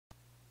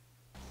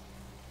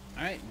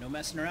Alright, no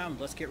messing around.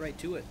 Let's get right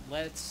to it.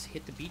 Let's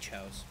hit the beach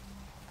house.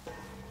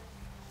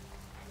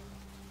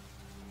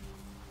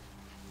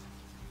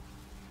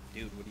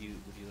 Dude, what are you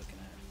looking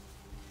at?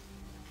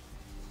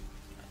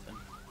 Nothing.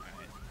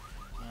 Alright.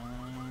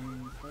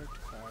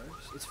 Parked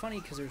cars. It's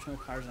funny because there's no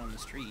cars on the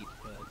street,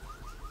 but...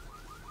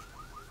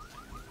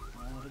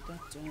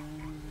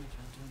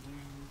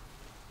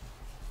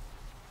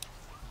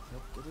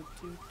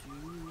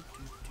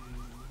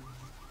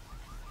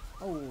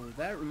 Oh,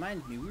 that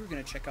reminded me, we were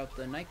going to check out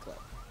the nightclub.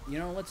 You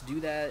know, let's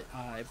do that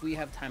if we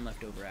have time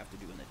left over after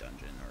doing the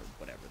dungeon, or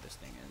whatever this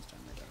thing is.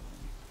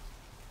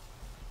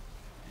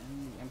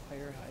 And the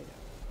Empire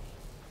Hideout.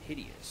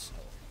 Hideous.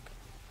 Oh,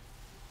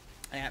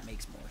 that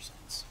makes more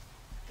sense.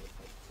 Hey,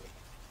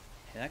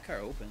 that car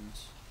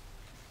opens.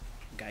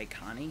 Guy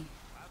Connie?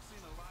 I've seen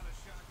a lot of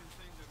shocking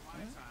things in my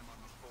time on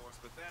the force,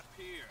 but that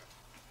pier,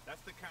 that's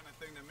the kind of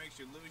thing that makes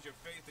you lose your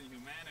faith in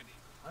humanity.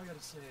 I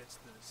gotta say, it's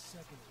the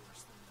second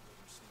worst thing I've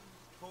ever seen.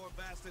 Poor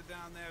bastard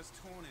down there's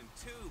torn in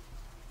two.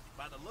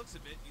 By the looks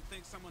of it, you'd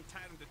think someone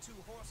tied him to two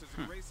horses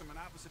and raced them in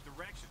opposite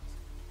directions.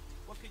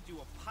 What could you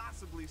have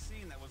possibly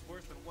seen that was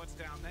worse than what's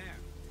down there?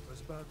 It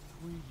was about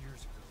 3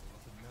 years ago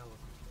up in Malibu.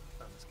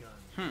 Found this guy on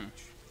the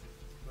beach.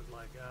 Looked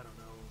like, I don't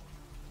know,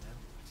 an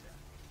animal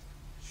attack.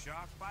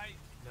 Shark bite?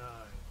 No,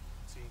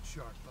 I've seen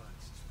shark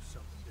bites. This was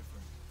something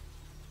different.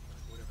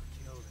 Like whatever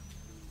killed him,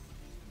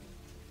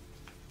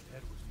 the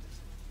head was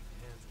missing, the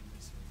hands were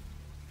missing.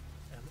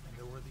 And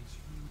there were these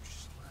huge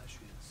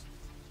slashes.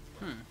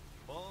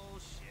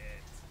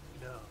 Bullshit.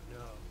 No.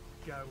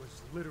 Guy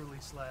was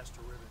literally slashed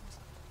to ribbons.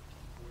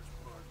 The worst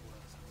part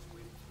was I was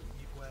waiting for the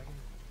meat wagon.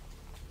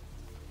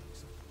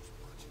 Something was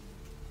watching me.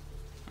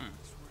 I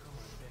swear on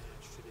my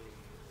badge today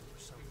or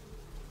something.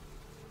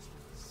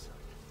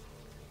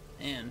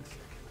 And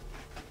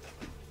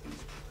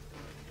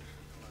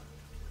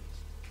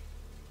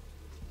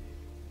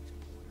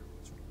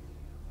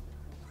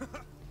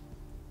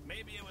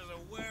Maybe it was a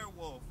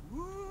werewolf.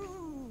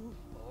 Woo!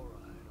 All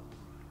right.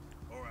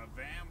 Or a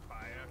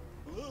vampire.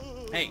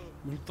 hey,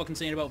 what are you fucking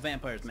saying about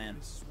vampires, man?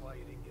 This is why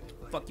you didn't get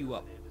invited Fuck you to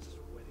up. Hernandez's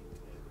wedding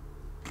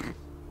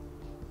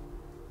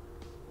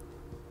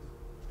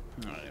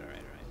today.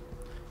 Alright.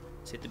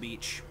 Let's hit the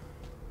beach.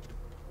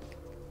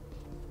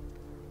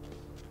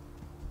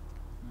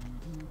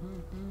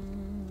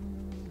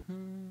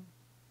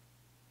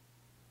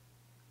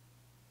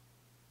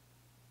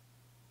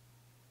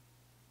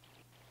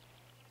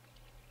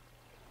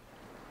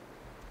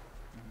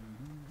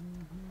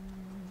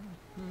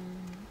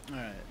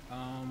 Alright,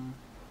 well,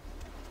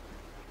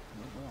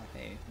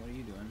 hey, what are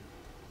you doing?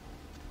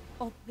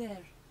 Up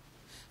there,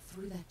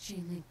 through that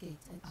chain link gate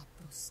and up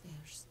those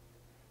stairs.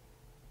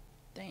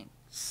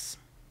 Thanks.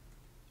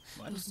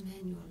 What? Those men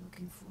you are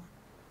looking for.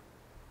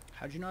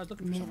 How'd you know I was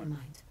looking for Never someone?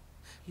 mind.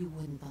 You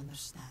wouldn't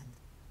understand.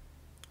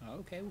 Oh,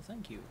 okay, well,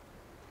 thank you.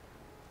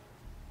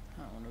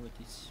 I wonder what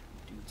these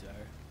dudes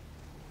are.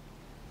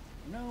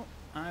 No,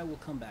 I will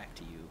come back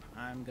to you.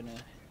 I'm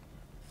gonna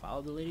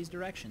follow the lady's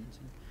directions.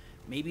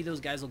 Maybe those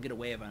guys will get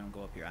away if I don't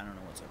go up here. I don't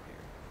know what's up here.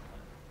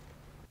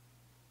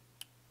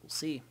 We'll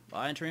see.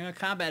 While entering a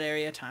combat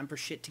area, time for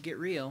shit to get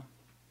real.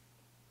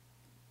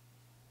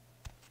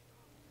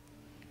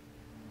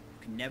 You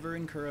can never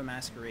incur a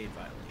Masquerade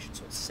violation,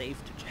 so it's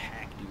safe to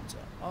hack dudes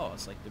up. Oh,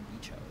 it's like the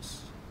beach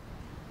house.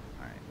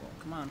 Alright, well,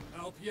 come on.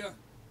 Help ya?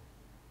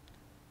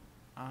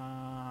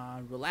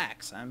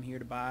 Relax. I'm here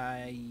to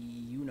buy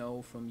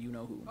you-know from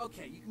you-know-who.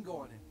 Okay, you can go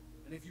on in.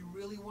 And if you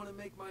really want to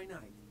make my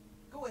night,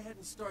 go ahead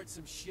and start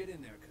some shit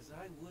in there, because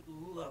I would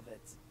love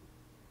it.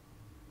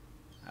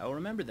 I will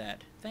remember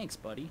that. Thanks,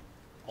 buddy.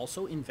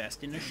 Also,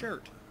 invest in a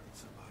shirt.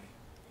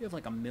 You have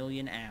like 1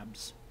 million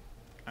abs.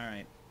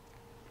 Alright.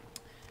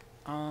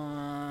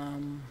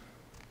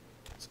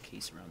 Let's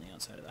case around the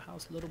outside of the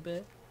house a little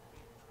bit.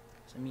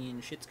 I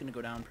mean, shit's gonna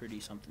go down pretty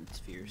something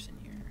fierce in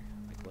here.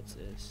 Like, what's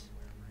this?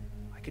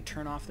 I could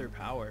turn off their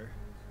power.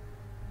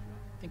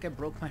 I think I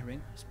broke my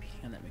ring.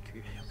 Speaking on that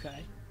Mercury,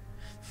 okay.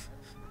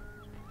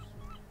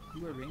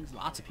 You wear rings?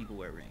 Lots of people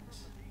wear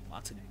rings.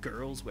 Lots of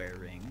girls wear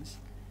rings.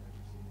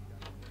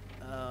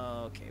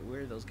 Okay,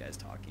 where are those guys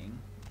talking?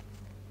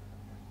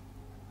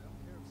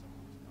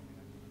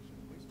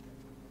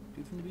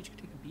 Dude from the beach could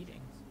take a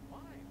beating.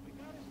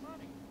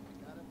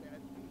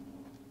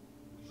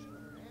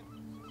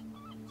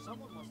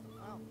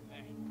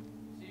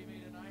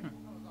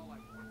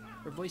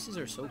 Their voices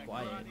are so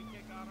quiet. What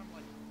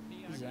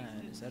is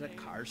that? Is that a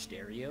car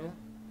stereo?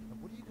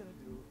 What are you gonna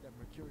do if that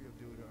Mercurial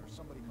dude or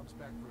somebody comes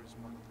back for his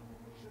money?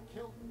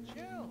 Chill,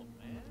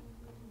 man.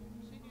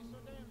 You see me so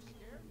damn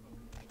scared?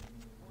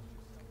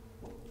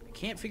 I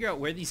can't figure out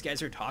where these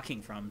guys are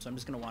talking from, so I'm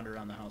just gonna wander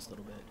around the house a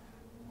little bit.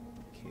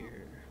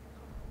 Here.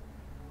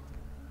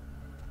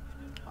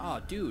 Oh,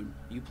 dude,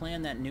 you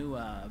playing that new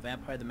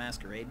Vampire the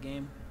Masquerade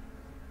game?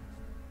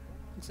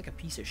 Looks like a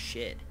piece of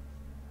shit.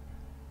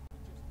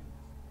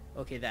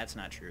 Okay, that's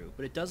not true,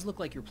 but it does look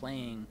like you're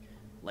playing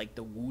like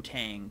the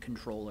Wu-Tang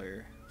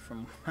controller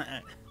from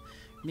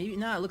maybe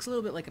it looks a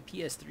little bit like a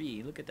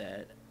PS3. Look at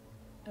that.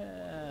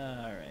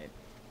 Alright.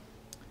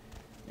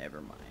 Never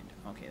mind.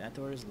 Okay, that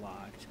door is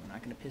locked. We're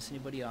not going to piss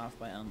anybody off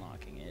by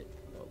unlocking it,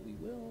 but we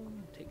will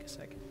take a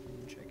second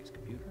and check his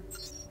computer.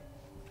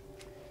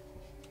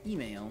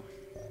 Email.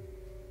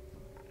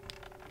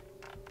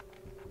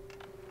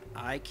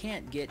 I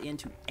can't get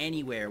into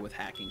anywhere with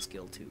hacking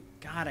skill 2.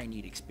 God, I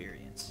need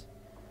experience.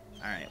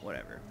 Alright,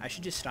 whatever. I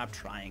should just stop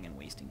trying and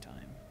wasting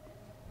time.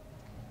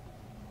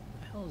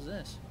 What the hell is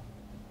this?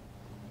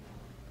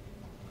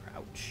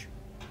 Crouch.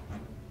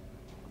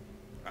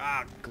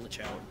 Ah,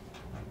 glitch out.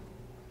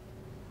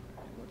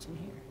 What's in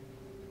here?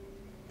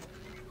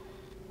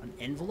 An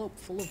envelope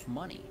full of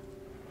money.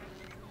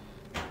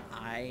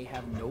 I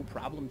have no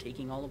problem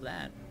taking all of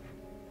that.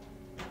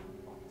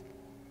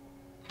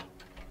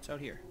 What's out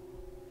here?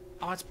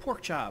 Oh, it's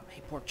Pork Chop.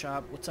 Hey, Pork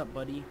Chop, what's up,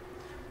 buddy?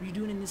 What are you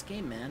doing in this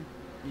game, man?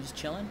 You just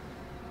chilling?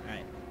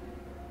 Alright.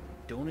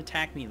 Don't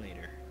attack me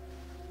later.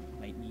 You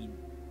might need...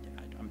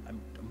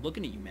 I'm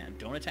looking at you, man.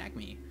 Don't attack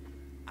me.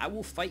 I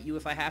will fight you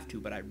if I have to,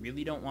 but I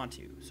really don't want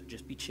to. So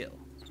just be chill.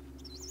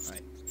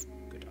 Alright.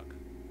 Good talk.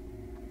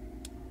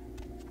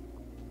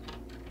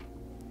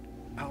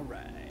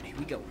 Alright, here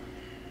we go.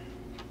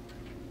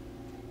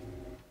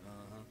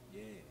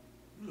 Yeah.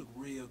 You look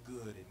real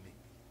good at me.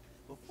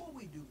 Before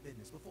we do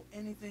business, before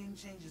anything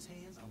changes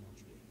hands, I want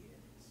you to hear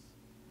this.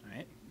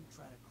 Alright. If you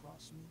try to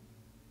cross me,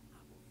 I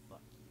will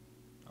fuck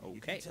you.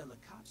 Okay. If you tell the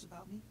cops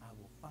about me, I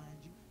will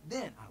find you.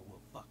 Then I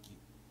will fuck you.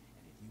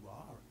 And if you are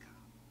a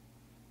cop,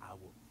 I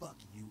will fuck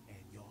you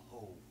and your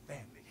whole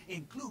family,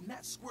 including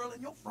that squirrel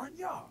in your front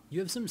yard. You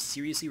have some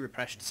seriously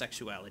repressed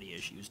sexuality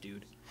issues,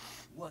 dude.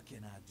 What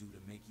can I do to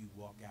make you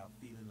walk out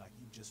feeling like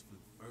you just flew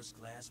first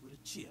class with a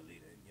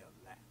cheerleader in your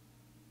lap?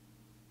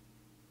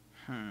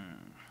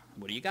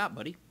 What do you got,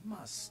 buddy?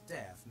 My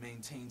staff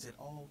maintains at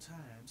all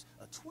times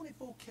a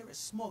 24-karat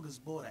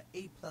smorgasbord of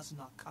A+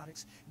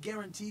 narcotics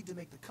guaranteed to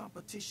make the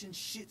competition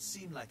shit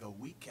seem like a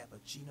weak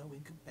cappuccino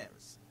in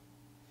comparison.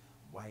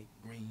 White,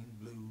 green,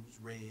 blues,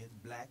 red,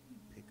 black, you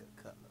pick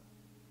a color.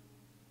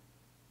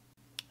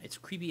 It's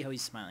creepy how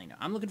he's smiling now.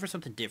 I'm looking for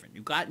something different.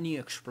 You got any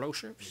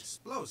explosives?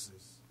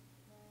 Explosives?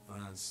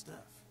 Fun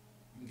stuff.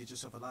 You can get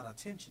yourself a lot of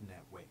attention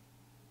that way.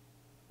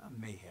 I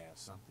may have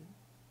something.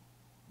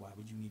 Why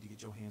would you need to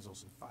get your hands on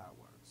some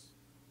fireworks?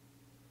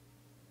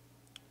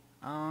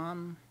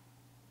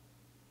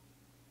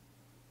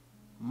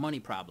 Money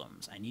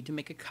problems. I need to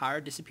make a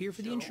car disappear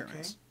for the Sure,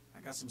 insurance.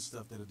 Okay. I got some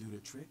stuff that'll do the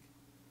trick.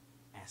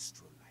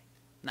 Astrolite.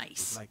 It's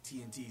Nice. like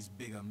TNT's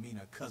bigger,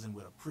 meaner cousin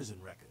with a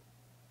prison record.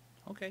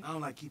 Okay. I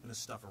don't like keeping the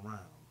stuff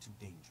around. Too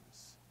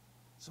dangerous.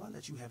 So I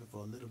let you have it for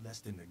a little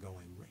less than the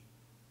going rate.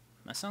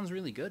 That sounds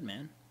really good,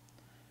 man.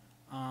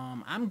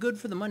 I'm good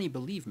for the money,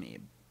 believe me.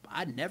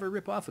 I'd never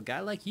rip off a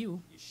guy like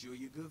you. You sure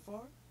you're good for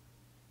it?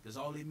 Because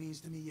all it means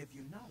to me if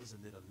you're not is a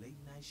little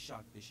late-night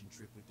shark fishing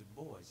trip with the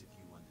boys, if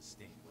you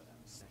understand what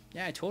I'm saying.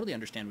 Yeah, I totally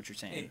understand what you're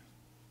saying. Hey,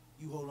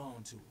 you hold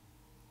on to it.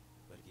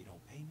 But if you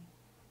don't pay me,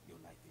 your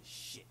life is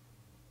shit.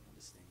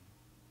 Understand?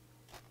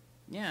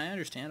 Yeah, I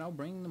understand. I'll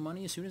bring the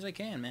money as soon as I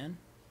can, man.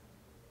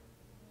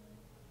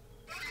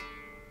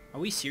 Are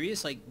we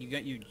serious? Like, you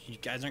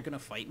guys aren't gonna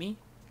fight me?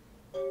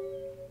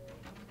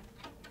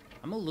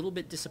 I'm a little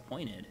bit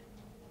disappointed.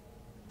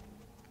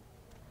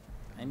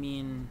 I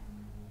mean...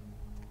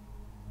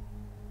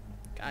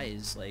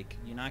 Guys, like,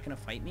 you're not gonna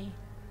fight me?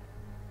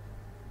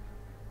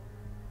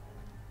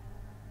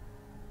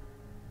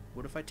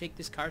 What if I take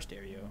this car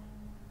stereo?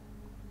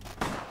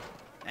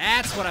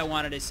 That's what I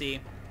wanted to see.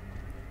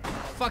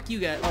 Fuck you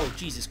guys. Oh,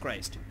 Jesus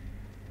Christ.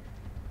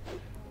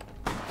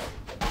 Hey,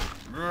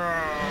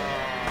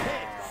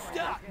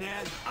 stop,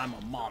 man! I'm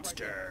a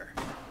monster.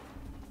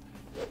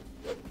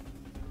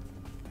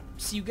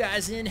 See you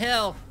guys in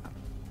hell.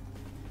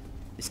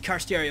 This car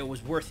stereo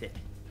was worth it.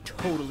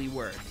 Totally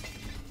worth.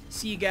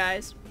 See you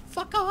guys.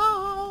 Fuck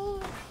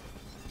all.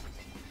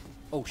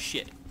 Oh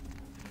shit.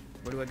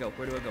 Where do I go?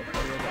 Where do I go? Where do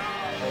I go?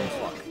 Oh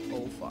fuck.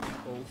 Oh fuck.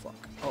 Oh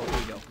fuck. Oh, here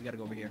we go. We gotta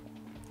go over here.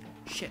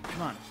 Shit,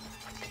 come on.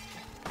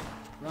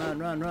 Run,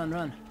 run, run,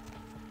 run.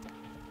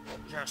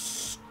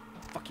 Yes.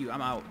 Fuck you,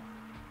 I'm out.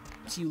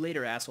 See you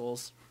later,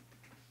 assholes.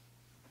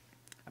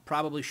 I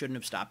probably shouldn't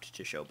have stopped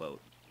to showboat.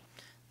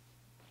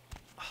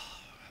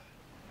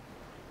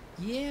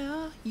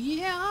 Yeah,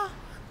 yeah.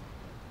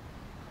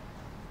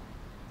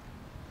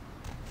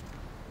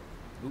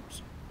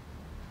 Oops.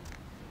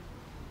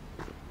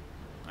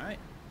 Alright.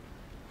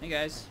 Hey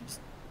guys.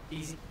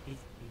 Easy, easy.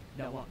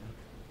 No, what?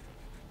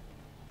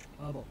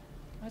 Oh, boy.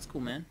 That's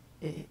cool, man.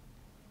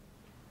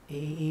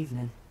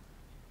 Evening.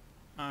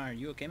 Are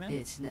you okay, man?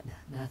 It's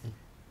nothing.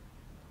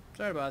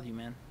 Sorry to bother you,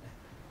 man.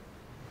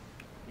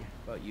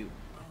 About you.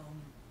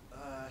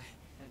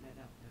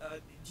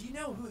 Do you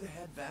know who the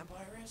head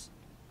vampire is?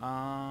 What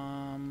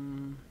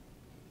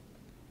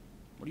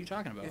are you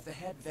talking about? If the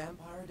head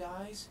vampire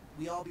dies,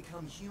 we all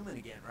become human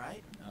again,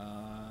 right?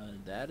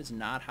 That is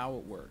not how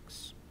it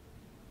works.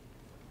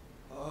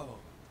 Oh.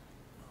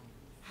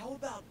 How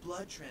about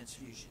blood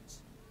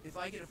transfusions? If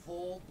I get a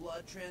full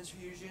blood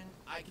transfusion,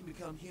 I can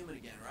become human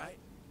again, right?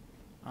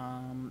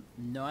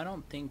 No, I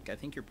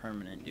think you're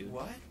permanent, dude.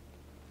 What?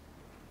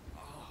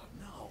 Oh,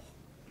 no.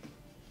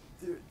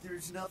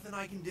 There's nothing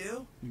I can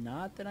do?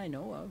 Not that I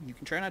know of. You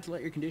can try not to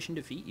let your condition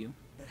defeat you.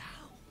 But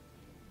how?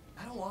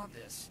 I don't want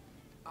this.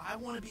 I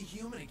want to be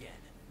human again.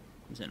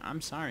 Listen, I'm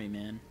sorry,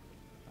 man.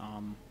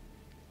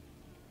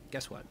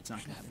 Guess what? It's not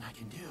There's gonna nothing happen. I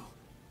can do.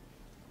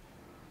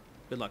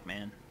 Good luck,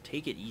 man.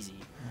 Take it easy.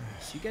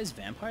 So you guys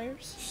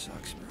vampires?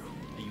 Sucks, bro.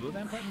 Are you a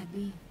vampire?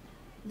 Abby.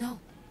 No.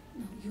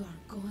 No, you are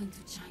going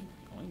to China.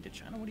 Going to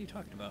China? What are you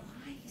talking about?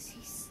 Why is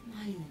he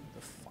smiling?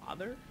 The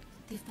father?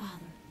 The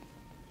father.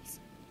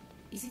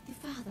 Is it the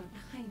father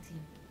behind him?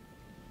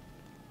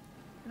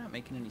 You're not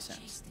making any sense.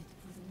 Chased it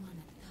for the one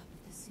at the top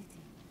of the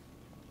city.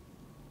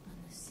 On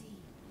the sea.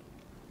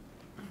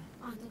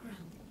 On the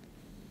ground.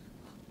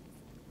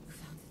 We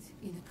found it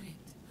in the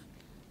crypt.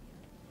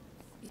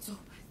 It's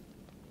open.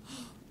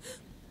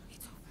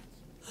 It's open.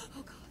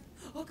 Oh God.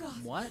 Oh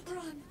God. What?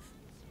 Run.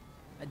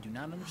 I do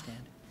not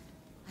understand.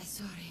 I'm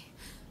sorry.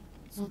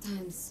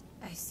 Sometimes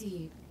I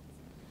see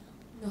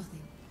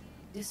nothing.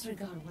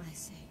 Disregard what I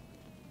say.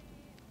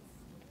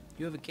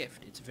 You have a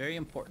gift. It's very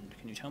important.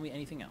 Can you tell me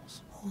anything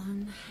else?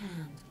 One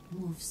hand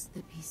moves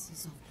the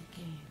pieces of the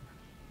game.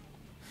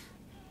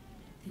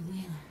 The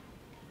winner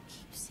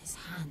keeps his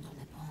hand on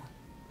the pawn.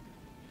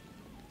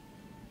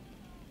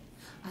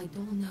 I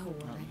don't know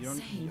what You I'm don't.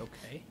 saying.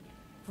 Okay.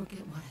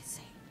 Forget what I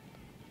say.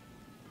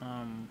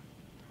 Can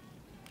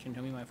you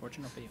tell me my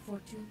fortune? I'll pay you.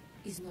 Fortune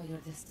is not your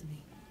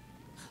destiny.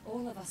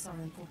 All of us are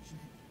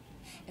unfortunate.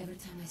 Every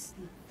time I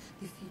sleep,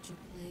 the future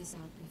plays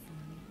out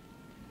before me.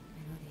 I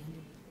know the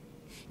ending.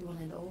 It will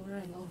end over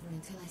and over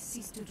until I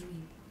cease to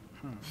dream.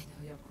 I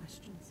know your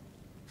questions.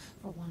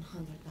 For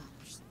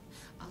 $100,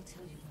 I'll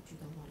tell you what you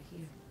don't want to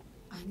hear.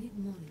 I need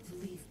money to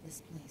leave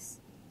this place.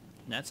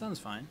 That sounds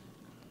fine.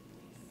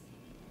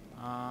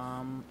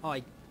 Oh,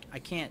 I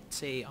can't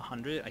say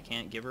 100. I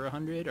can't give her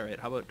 100. All right.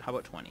 How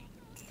about 20?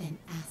 Then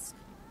ask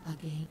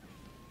again.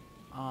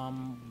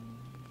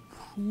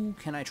 Who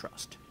can I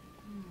trust?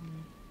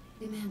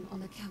 The man on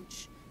the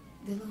couch,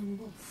 the lone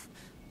wolf.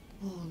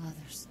 All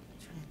others,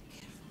 tread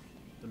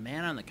carefully. The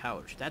man on the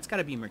couch. That's got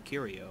to be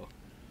Mercurio.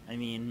 I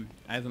mean,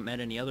 I haven't met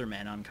any other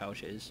men on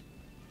couches.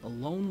 The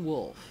lone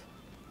wolf.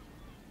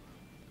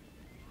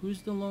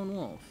 Who's the lone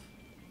wolf?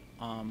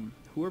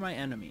 Who are my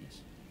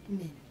enemies?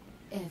 Men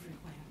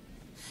everywhere.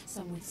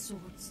 Some with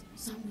swords,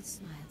 some with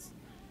smiles.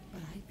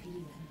 But I pity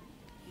them.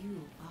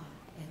 You are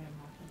ever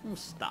more. Oh,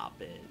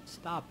 stop it.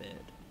 Stop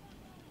it.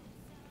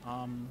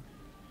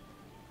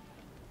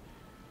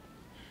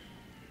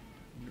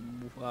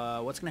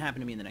 What's gonna happen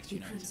to me in the next few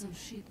The nights? crimson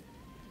ship.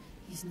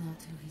 He's not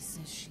who he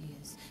says she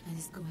is, and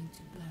is going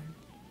to burn.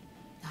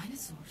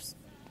 Dinosaurs.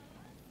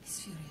 He's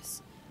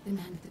furious. The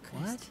man with the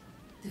crest. What?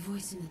 The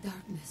voice in the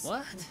darkness.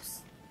 What?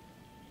 Close.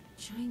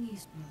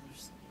 Chinese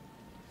brothers.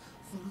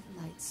 Follow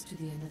the lights to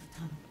the end of the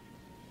tunnel.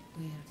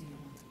 Where do you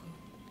want to go?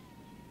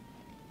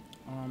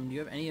 Do you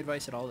have any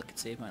advice at all that could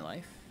save my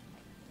life?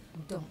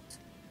 Don't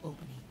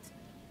open it.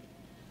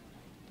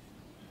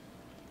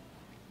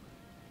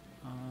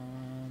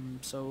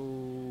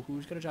 So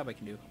who's got a job I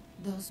can do?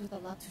 Those with a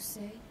lot to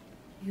say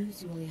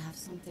usually have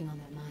something on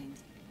their mind.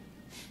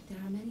 There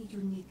are many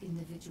unique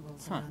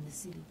individuals around the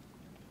city.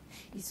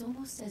 It's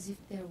almost as if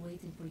they're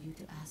waiting for you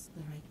to ask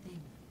the right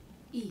thing.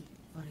 E,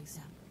 for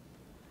example.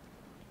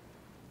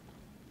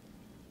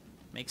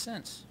 Makes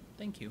sense.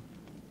 Thank you.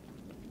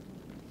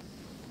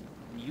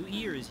 You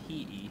E or is he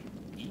E?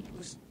 E?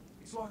 Listen,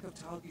 it's like I've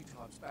told you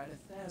types about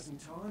 1,000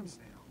 times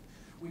now.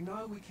 We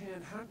know we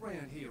can't hunt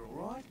round here,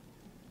 alright?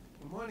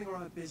 We're minding our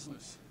own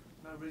business.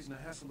 No reason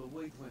to hassle the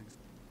weaklings.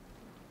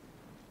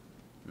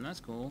 That's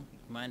cool.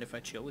 Mind if I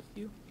chill with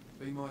you?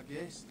 Be my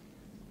guest.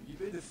 You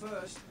be the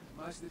first.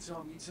 Most of the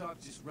time you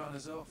types just run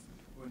us off.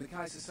 Or in the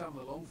case of some of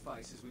the long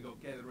faces we got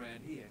gathered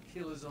around here,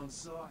 killers on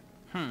sight.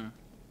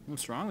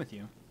 What's wrong with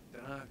you?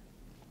 Dunno.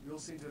 We all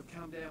seem to have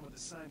come down with the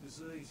same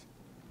disease.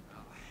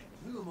 Oh,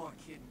 who am I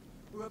kidding?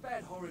 We're a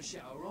bad horror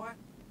show, alright?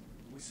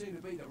 We seem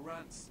to be the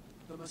runts,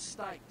 the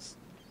mistakes.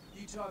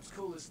 You types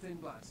call us thin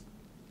bloods.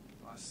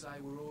 I say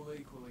we're all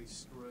equally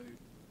screwed.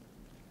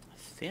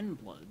 Thin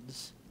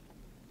Bloods?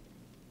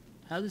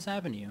 How did this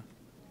happen to you?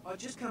 I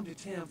just come to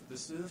town for the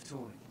surf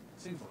tourney.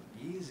 Seems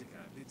like years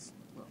ago. It's,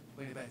 well,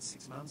 been about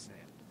 6 months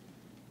now.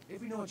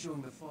 Every night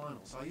during the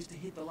finals, I used to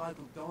hit the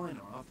local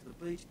diner after the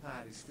beach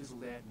parties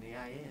fizzled out in the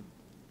AM.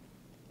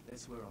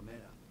 That's where I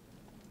met her.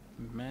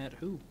 Met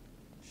who?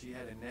 She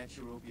had a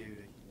natural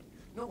beauty.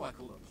 Not like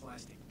all the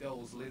plastic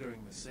dolls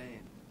littering the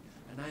sand.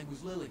 Her name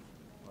was Lily.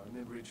 I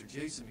remember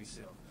introducing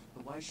myself.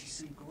 The way she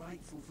seemed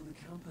grateful for the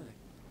company.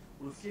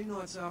 Well, a few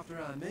nights after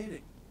our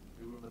meeting,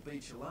 we were on the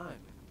beach alone.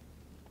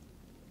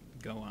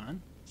 Go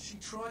on. She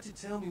tried to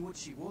tell me what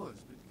she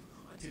was, but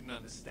I didn't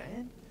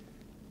understand.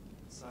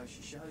 So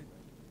she showed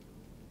me.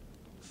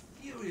 I was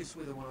furious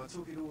with her when I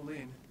took it all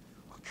in.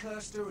 I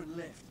cursed her and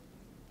left,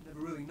 never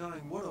really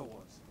knowing what I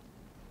was.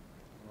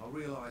 And I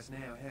realise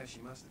now how she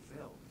must have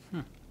felt.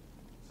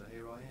 So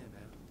here I am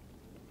now,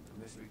 a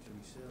mystery to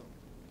myself.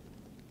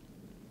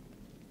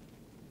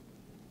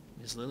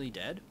 Is Lily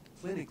dead?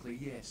 Clinically,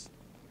 yes.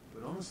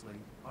 But honestly,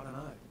 I don't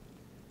know.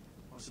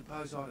 I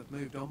suppose I'd have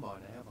moved on by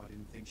now if I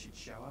didn't think she'd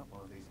show up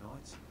one of these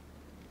nights.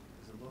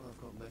 There's a lot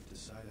I've got left to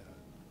say to her.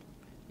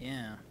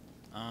 Yeah.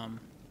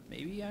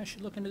 Maybe I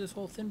should look into this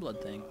whole thin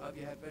blood thing. I hope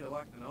you had better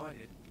luck than I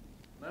did.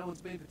 No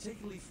one's been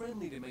particularly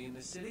friendly to me in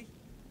this city.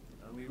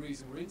 Only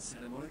reason we're in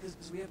Santa Monica is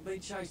because we haven't been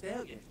chased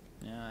out yet.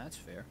 Yeah, that's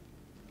fair.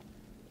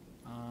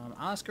 I'll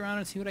ask around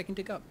and see what I can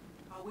dig up.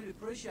 Oh, we'd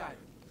appreciate it.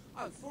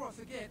 Oh, before I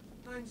forget,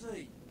 name's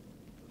E.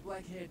 The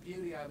black-haired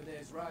beauty over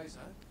there's Rosa.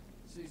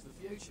 Sees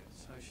the future,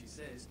 so she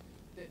says.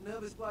 That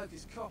nervous bloke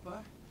is Copper.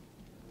 And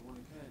the one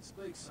who can't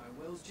speak so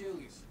well's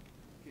Julius.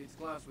 Kid's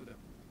class with him.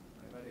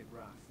 They've had it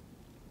rough.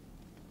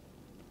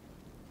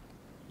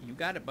 You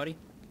got it, buddy.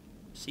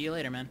 See you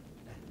later, man.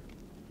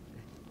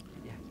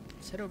 Yeah.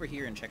 Let's head over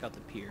here and check out the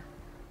pier.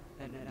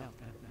 No.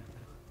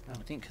 I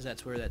think because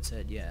that's where that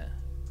said, yeah,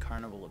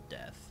 Carnival of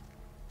Death.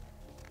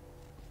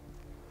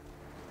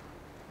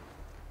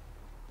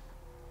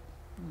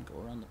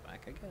 Go around the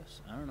back, I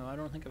guess. I don't know. I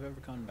don't think I've ever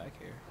gone back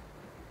here.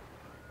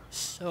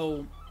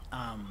 So,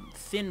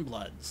 thin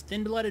bloods.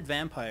 Thin-blooded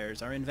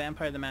vampires are in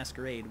Vampire the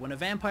Masquerade. When a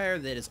vampire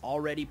that is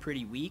already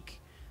pretty weak,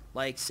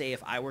 like, say,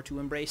 if I were to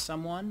embrace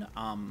someone,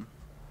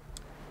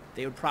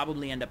 they would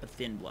probably end up a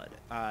thin blood.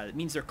 It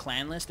means they're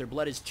clanless. Their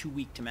blood is too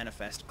weak to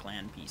manifest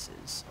clan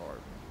pieces or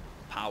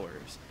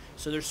powers.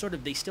 So they're sort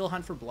of, they still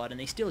hunt for blood and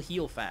they still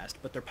heal fast,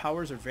 but their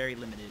powers are very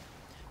limited.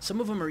 Some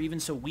of them are even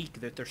so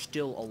weak that they're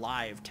still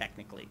alive,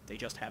 technically. They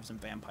just have some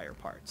vampire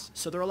parts.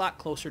 So they're a lot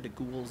closer to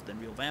ghouls than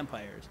real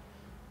vampires.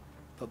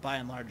 But by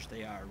and large,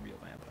 they are real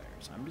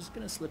vampires. I'm just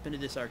going to slip into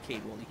this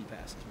arcade while he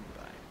passes me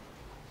by.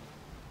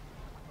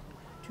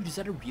 Dude, is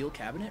that a real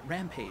cabinet?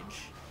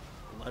 Rampage.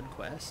 Blood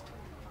Quest.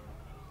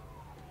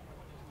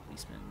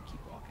 Policeman, keep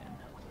walking.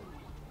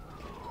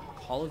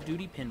 Call of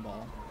Duty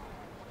Pinball.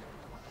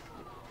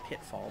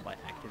 Pitfall by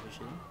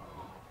Activision.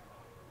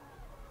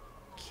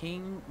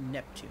 King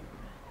Neptune.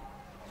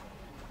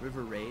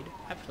 River Raid.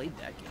 I played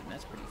that game.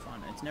 That's pretty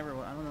fun. It's never...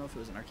 I don't know if it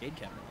was an arcade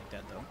cabinet like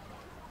that, though.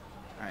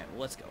 Alright,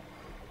 well, let's go.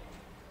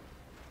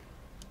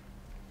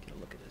 Get a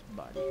look at his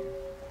body here.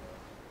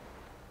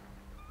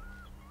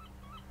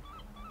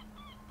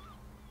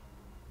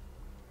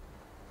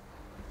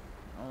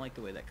 I don't like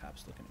the way that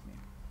cop's looking at me.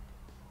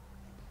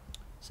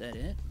 Is that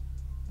it?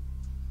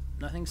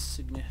 Nothing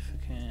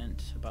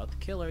significant about the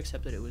killer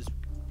except that it was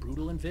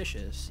brutal and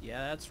vicious.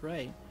 Yeah, that's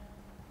right.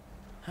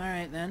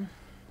 Alright then.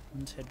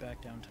 Let's head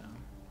back downtown.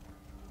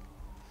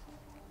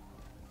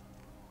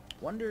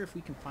 Wonder if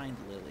we can find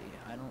Lily.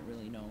 I don't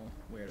really know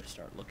where to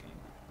start looking.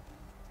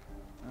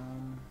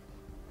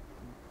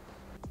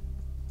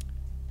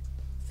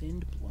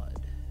 Thinned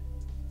blood.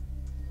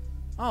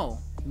 Oh,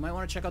 you might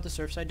want to check out the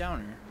Surfside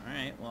Diner.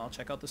 Alright, well I'll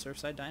check out the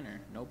Surfside Diner.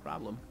 No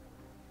problem.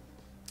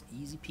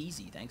 Easy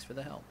peasy. Thanks for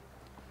the help.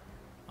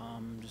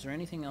 Is there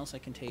anything else I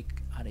can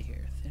take out of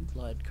here? Thin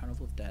blood,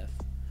 Carnival of Death.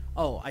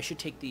 Oh, I should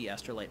take the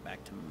Astrolite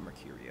back to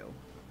Mercurio.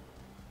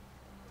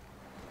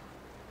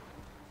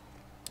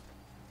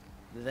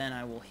 Then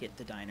I will hit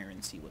the diner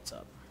and see what's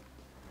up.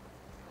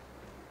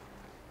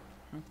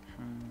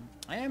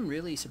 I am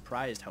really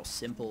surprised how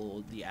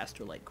simple the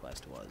Astrolite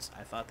quest was.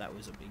 I thought that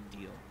was a big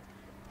deal,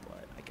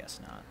 but I guess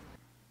not.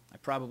 I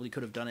probably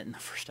could have done it in the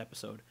first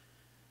episode.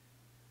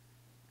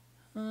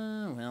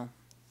 Well,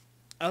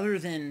 other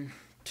than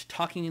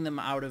talking them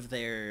out of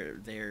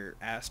their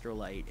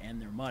Astrolite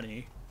and their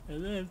money,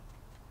 and then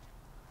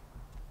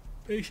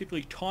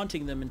basically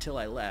taunting them until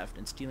I left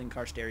and stealing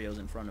car stereos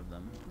in front of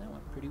them, that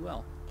went pretty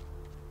well.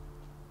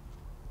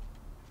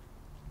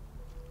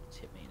 Let's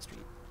hit Main Street.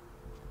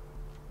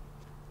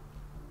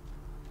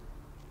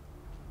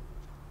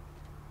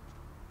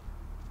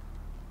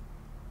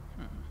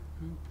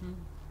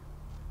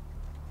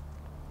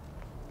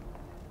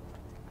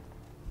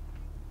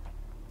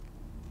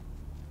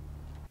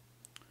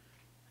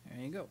 There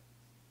you go.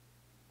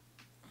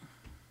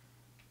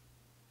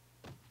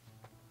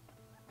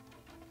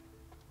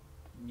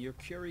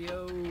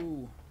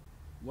 Mercurio.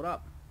 What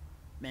up?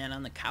 Man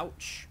on the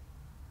couch.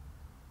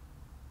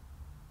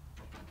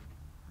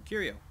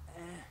 Mercurio.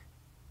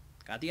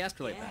 Got the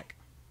Astrolite back.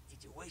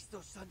 Did you waste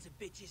those sons of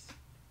bitches?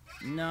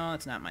 No,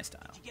 it's not my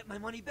style. Did you get my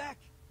money back?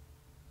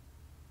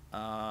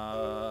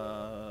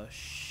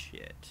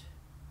 Shit.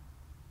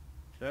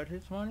 Is that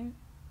his money?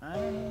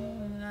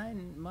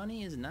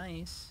 Money is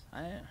nice.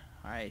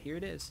 Alright, here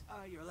it is.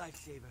 You're a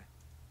lifesaver.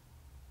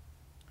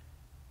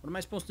 What am I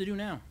supposed to do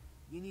now?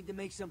 You need to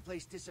make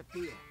someplace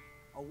disappear.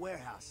 A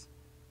warehouse.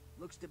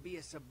 Looks to be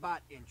a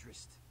Sabbat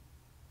interest.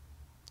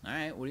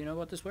 Alright, what do you know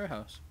about this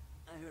warehouse?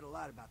 I heard a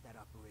lot about that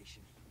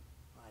operation.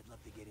 Well, I'd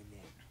love to get in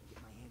there,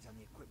 get my hands on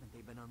the equipment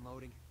they've been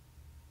unloading.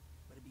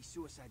 But it'd be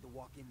suicide to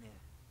walk in there.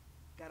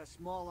 Got a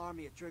small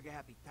army of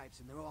trigger-happy types,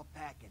 and they're all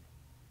packing.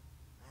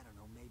 I don't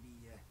know,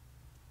 maybe,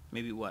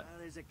 Maybe what?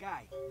 there's a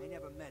guy. I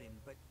never met him,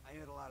 but I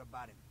heard a lot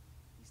about him.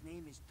 His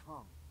name is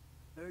Tongue.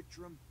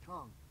 Bertram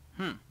Tongue.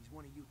 He's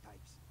one of you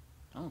types.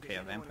 Okay,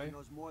 a If anyone vampire. who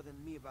knows more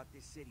than me about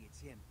this city,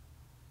 it's him.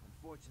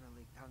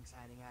 Unfortunately, Tongue's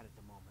hiding out at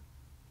the moment.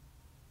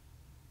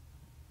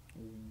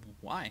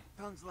 Why?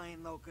 Tongue's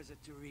laying low because of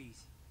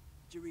Therese.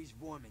 Therese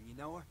Vorman, you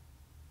know her?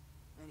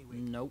 Anyway,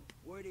 Nope.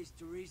 word is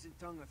Therese and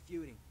Tongue are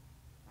feuding.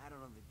 I don't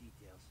know the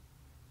details.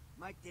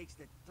 Mike takes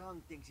that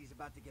Tongue thinks he's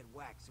about to get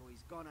whacked, so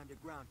he's gone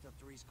underground till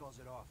Therese calls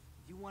it off.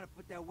 If you want to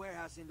put that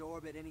warehouse into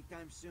orbit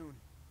anytime soon,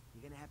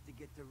 you're gonna have to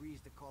get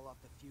Therese to call off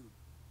the feud.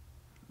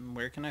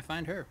 Where can I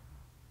find her?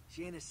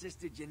 She and her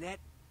sister Jeanette,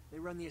 they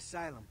run the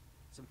asylum.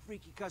 Some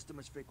freaky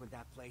customers frequent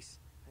that place.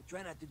 I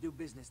try not to do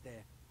business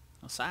there.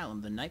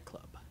 Asylum, the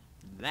nightclub.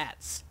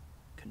 That's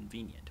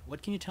convenient.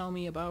 What can you tell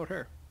me about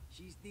her?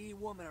 She's the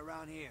woman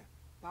around here.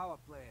 Power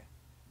player.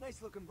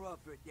 Nice looking broad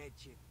for a dead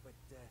chick, but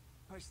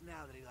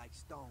personality like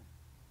stone.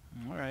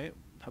 Alright,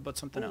 how about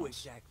something Who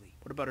else? exactly?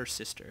 What about her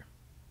sister?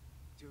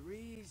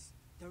 Therese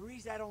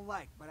I don't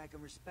like, but I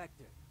can respect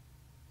her.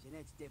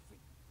 Jeanette's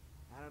different.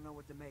 I don't know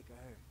what to make of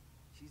her.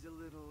 She's a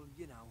little,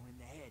 you know, in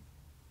the head.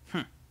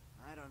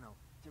 I don't know.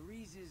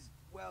 Therese is,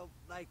 well,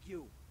 like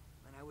you.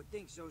 And I would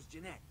think so's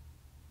Jeanette.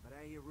 But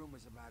I hear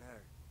rumors about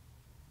her.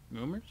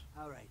 Rumors?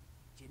 Alright,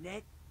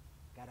 Jeanette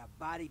got a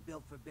body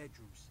built for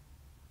bedrooms.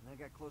 And I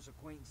got close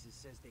acquaintances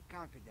says they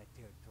conquered that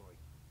territory.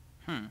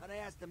 But I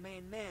asked the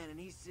main man, and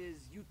he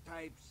says you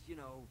types, you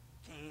know,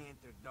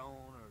 can't or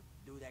don't or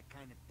do that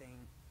kind of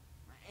thing.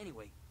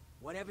 Anyway,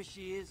 whatever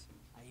she is,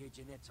 I hear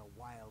Jeanette's a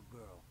wild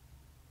girl.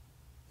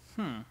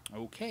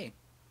 Okay.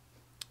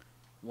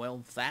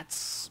 Well,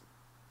 that's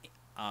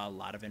a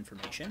lot of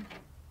information.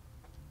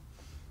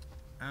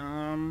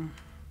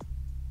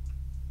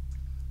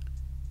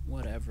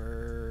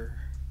 Whatever.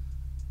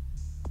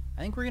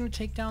 I think we're gonna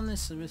take down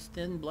this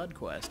Thin Blood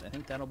quest. I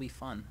think that'll be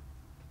fun.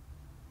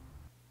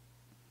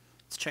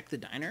 Let's check the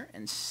diner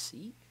and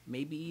see.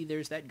 Maybe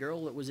there's that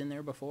girl that was in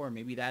there before.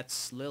 Maybe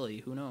that's Lily.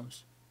 Who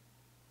knows?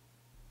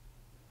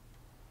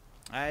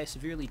 I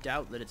severely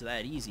doubt that it's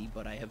that easy,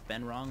 but I have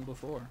been wrong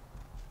before.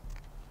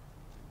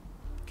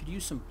 Could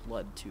use some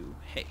blood too.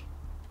 Hey.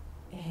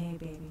 Hey,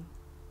 baby.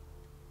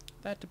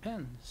 That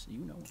depends. You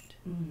know it.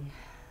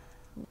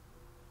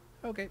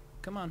 Okay,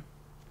 come on.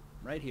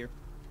 Right here.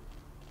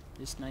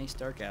 This nice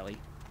dark alley.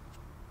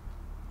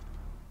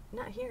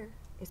 Not here.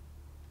 It's...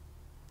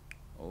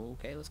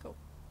 Okay, let's go.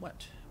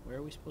 What? Where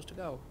are we supposed to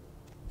go?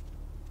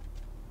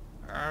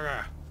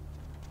 Arrgh.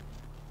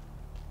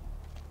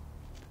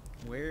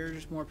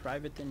 Where's more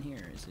private than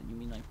here? Is it, you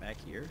mean like back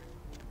here?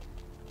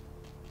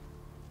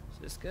 Is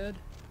this good?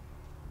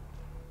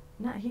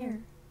 Not here.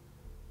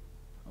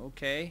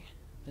 Okay.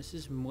 This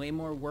is way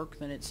more work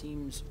than it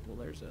seems. Well,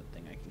 there's a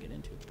thing I can get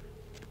into.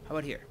 How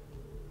about here?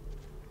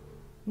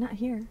 Not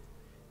here.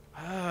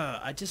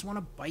 I just want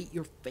to bite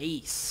your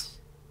face.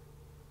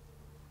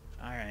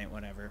 Alright,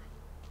 whatever.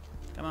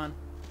 Come on.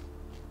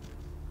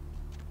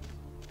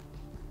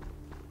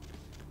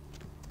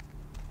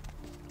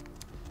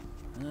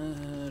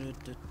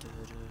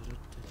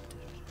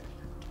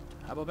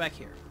 How about back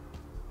here?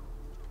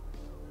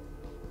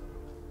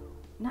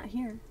 Not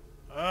here.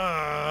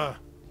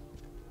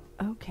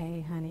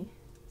 Okay, honey.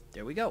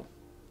 There we go.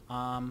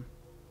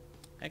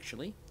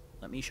 Actually,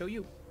 let me show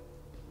you.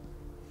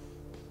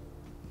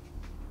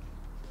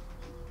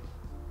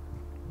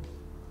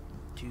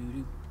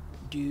 Doo-doo,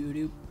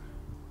 doo-doo.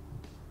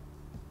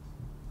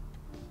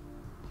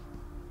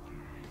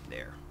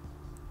 There.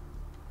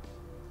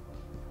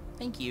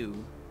 Thank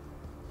you.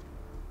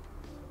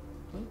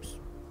 Oops.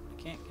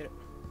 I can't get it.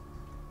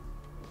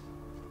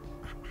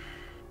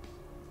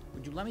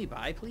 Would you let me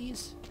by,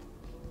 please?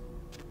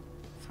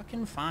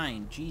 Fucking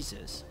fine.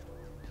 Jesus.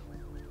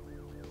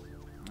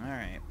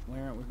 Alright.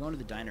 We're going to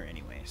the diner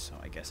anyway, so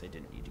I guess I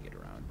didn't need to get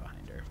around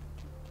behind her.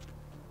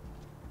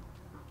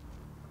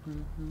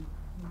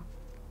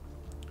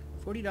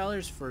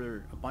 $40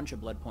 for a bunch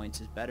of blood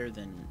points is better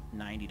than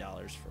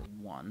 $90 for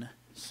one,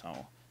 so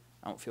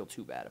I don't feel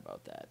too bad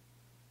about that.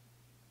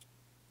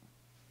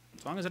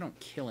 As long as I don't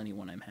kill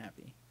anyone, I'm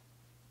happy.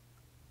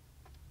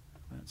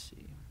 Let's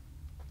see.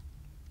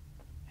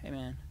 Hey,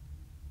 man.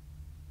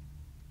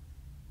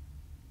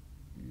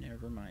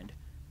 Never mind.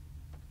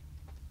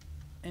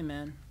 Hey,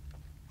 man.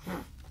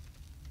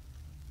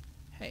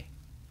 Hey.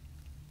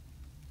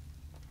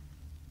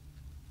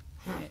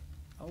 Hey.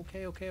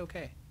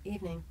 Okay.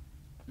 Evening.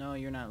 No,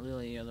 you're not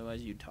Lily,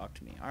 otherwise you'd talk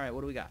to me. Alright,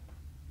 what do we got?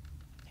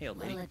 Hey, old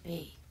lady. What'll it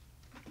be?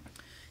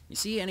 You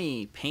see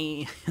any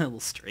little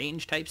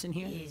strange types in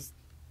here? Is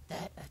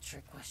that a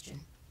trick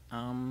question?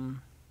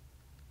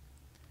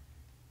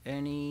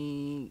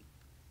 Any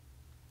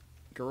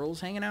girls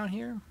hanging out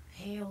here?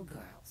 Pale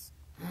girls.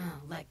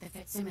 Oh, like the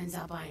Fitzsimmons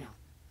albino.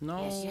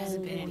 No, Yeah, she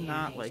hasn't been in here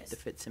not in like ages. the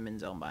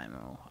Fitzsimmons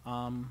albino.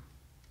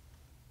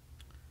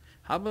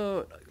 How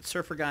about a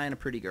surfer guy and a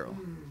pretty girl?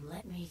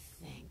 Let me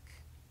think.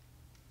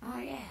 Oh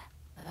yeah,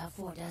 about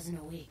 4 dozen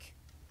a week.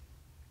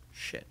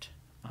 Shit.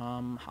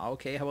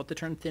 Okay, how about the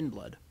term thin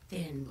blood?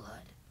 Thin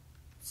blood.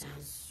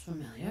 Sounds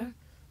familiar.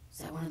 Is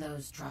that one of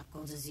those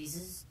tropical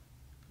diseases?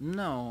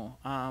 No,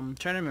 trying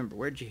to remember,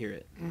 where'd you hear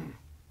it?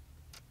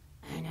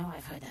 I know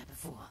I've heard that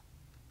before.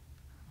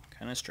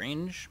 Kinda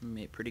strange.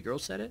 Pretty girl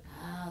said it?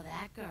 Oh,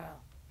 that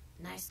girl.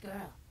 Nice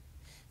girl.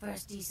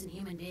 First decent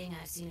human being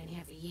I've seen in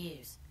here for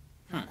years.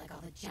 Not like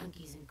all the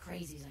junkies and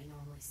crazies I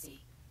normally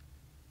see.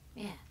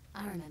 Yeah,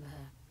 I remember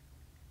her.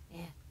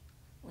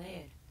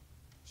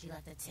 She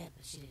left a tip,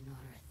 but she didn't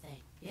order a thing.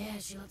 Yeah,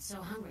 she looked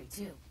so hungry,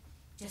 too.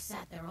 Just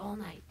sat there all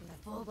night with a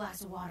full glass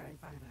of water in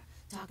front of her,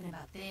 talking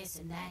about this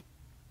and that.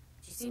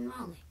 She seemed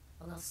lonely,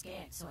 a little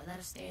scared, so I let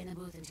her stay in the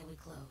booth until we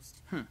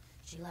closed.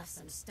 She left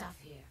some stuff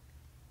here.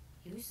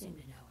 You seem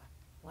to know her.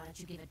 Why don't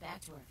you give it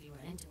back to her if you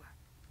run into her?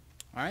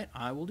 Alright,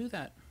 I will do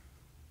that.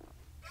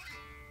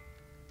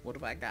 What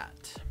have I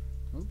got?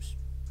 Oops.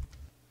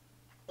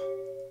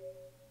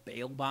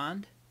 Bail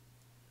bond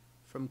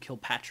from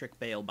Kilpatrick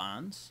Bail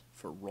Bonds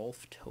for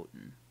Rolf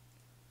Toten.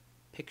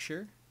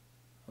 Picture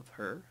of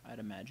her, I'd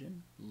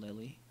imagine.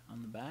 Lily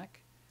on the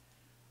back.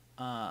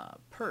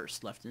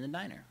 Purse left in the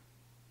diner.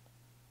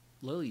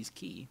 Lily's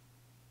key.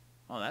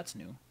 Oh, that's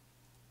new.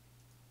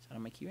 Is that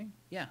on my keyring?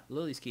 Yeah,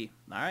 Lily's key.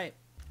 Alright.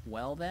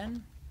 Well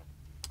then,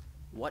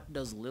 what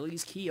does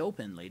Lily's key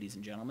open, ladies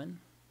and gentlemen?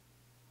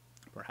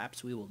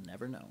 Perhaps we will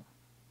never know.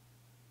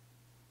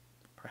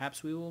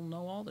 Perhaps we will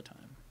know all the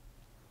time.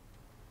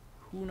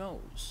 Who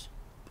knows?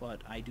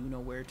 But I do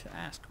know where to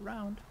ask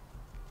around.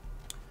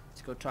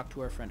 Let's go talk to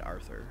our friend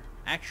Arthur.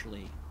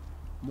 Actually,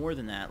 more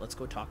than that, let's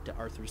go talk to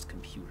Arthur's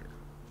computer.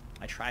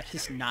 I try to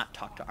just not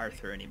talk to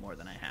Arthur any more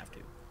than I have to.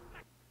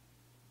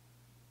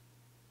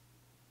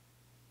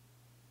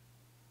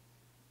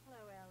 Hello,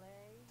 LA.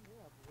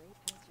 You're up way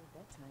past your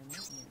bedtime,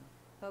 aren't you?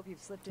 Hope you've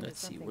slipped into Let's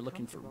see, something we're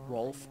looking for comfortable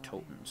Rolf by now.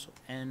 Toten, so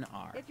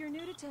N-R. If you're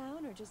new to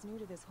town or just new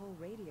to this whole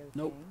radio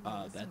Nope, thing,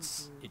 you're listening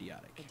that's to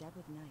idiotic. The Dead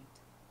with Night.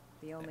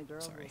 The only girl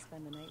who sorry. will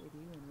spend the night with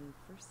you and leave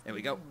first There we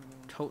thing go. in the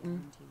morning, Toten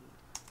guaranteed.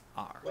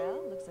 R.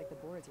 Well, looks like the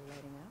boards are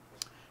lighting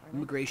up. Our next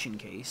Immigration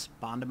case.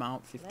 Bond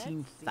amount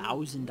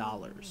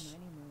 $15,000.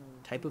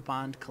 Type of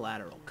bond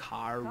collateral.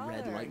 Car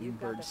Red Caller, Lightning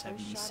you've got Bird the first shot at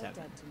 77.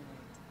 dead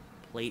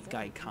tonight. Plate So,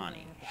 Guy you Connie.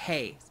 don't have to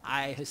Hey, ask.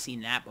 I have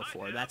seen that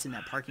before. That's in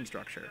that parking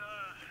structure.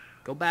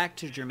 Go back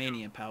to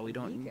Germania, pal. We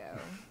don't Vigo.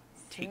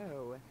 take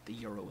So, the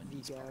Euro in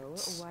these Vigo,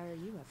 parts. why are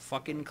you up so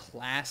Fucking late?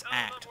 class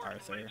act,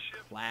 Arthur.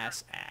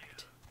 Class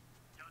act.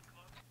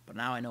 But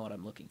now I know what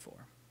I'm looking for.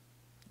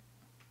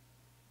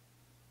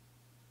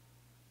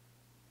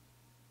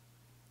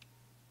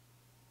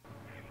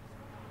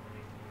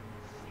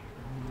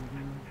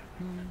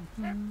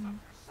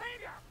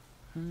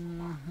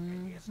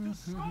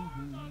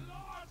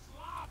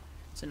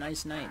 It's a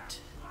nice night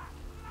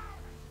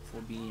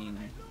for being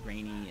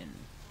rainy and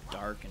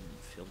dark and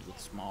filled with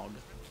smog.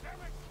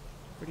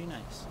 Pretty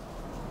nice.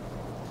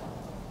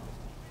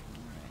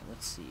 Alright,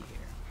 let's see here.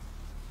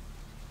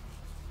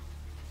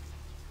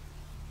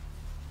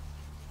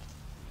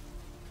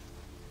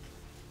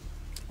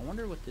 I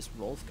wonder what this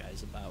Rolf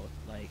guy's about,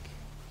 like,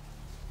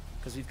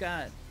 because we've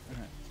got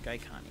Guy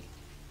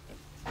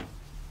Connie.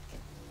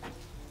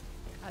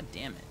 God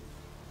damn it.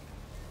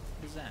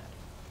 What is that?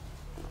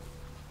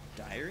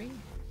 Diary?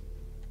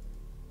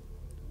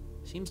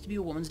 Seems to be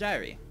a woman's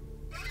diary.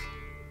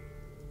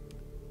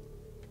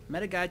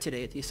 Met a guy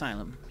today at the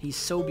asylum. He's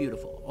so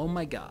beautiful. Oh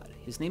my god.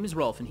 His name is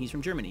Rolf and he's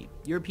from Germany.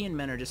 European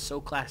men are just so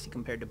classy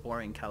compared to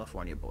boring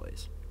California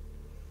boys.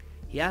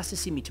 He asked to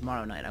see me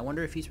tomorrow night. I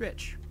wonder if he's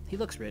rich. He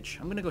looks rich.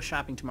 I'm gonna go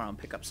shopping tomorrow and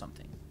pick up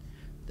something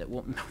that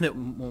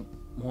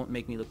won't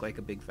make me look like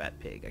a big fat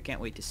pig. I can't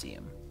wait to see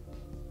him.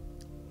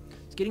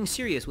 It's getting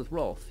serious with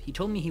Rolf. He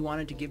told me he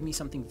wanted to give me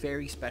something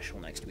very special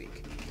next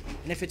week.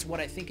 And if it's what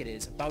I think it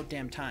is, about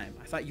damn time.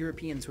 I thought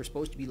Europeans were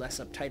supposed to be less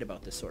uptight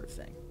about this sort of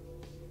thing.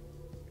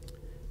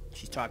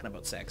 She's talking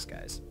about sex,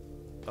 guys.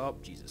 Oh,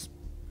 Jesus.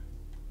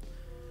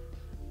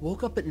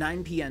 Woke up at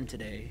 9 p.m.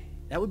 today.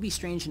 That would be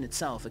strange in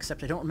itself,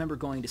 except I don't remember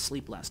going to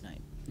sleep last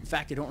night. In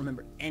fact, I don't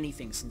remember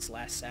anything since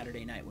last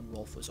Saturday night when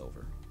Rolf was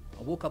over.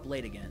 I woke up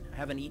late again. I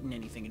haven't eaten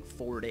anything in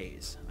 4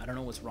 days. I don't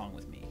know what's wrong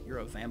with me. You're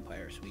a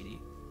vampire, sweetie.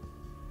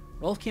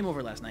 Rolf came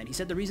over last night. He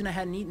said the reason I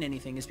hadn't eaten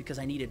anything is because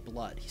I needed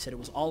blood. He said it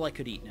was all I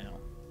could eat now.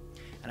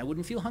 And I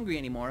wouldn't feel hungry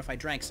anymore if I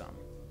drank some.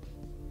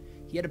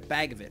 He had a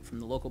bag of it from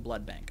the local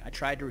blood bank. I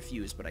tried to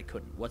refuse, but I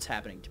couldn't. What's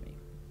happening to me?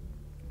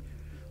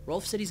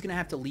 Rolf said he's going to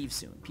have to leave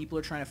soon. People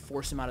are trying to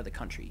force him out of the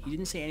country. He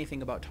didn't say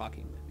anything about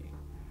talking with me.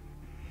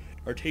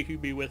 Or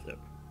taking me with him.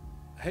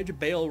 I had to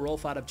bail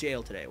Rolf out of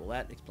jail today. Well,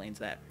 that explains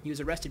that. He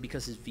was arrested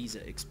because his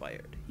visa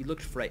expired. He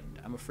looked frightened.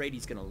 I'm afraid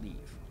he's going to leave.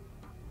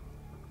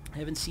 I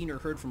haven't seen or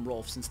heard from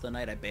Rolf since the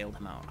night I bailed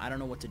him out. I don't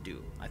know what to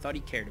do. I thought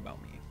he cared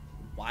about me.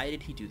 Why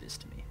did he do this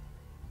to me?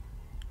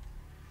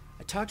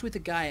 I talked with the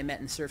guy I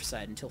met in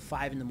Surfside until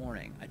 5 in the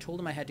morning. I told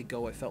him I had to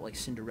go. I felt like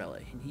Cinderella,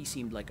 and he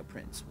seemed like a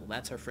prince. Well,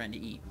 that's our friend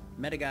E.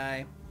 Met a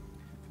guy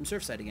from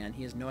Surfside again.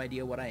 He has no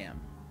idea what I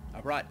am. I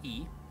brought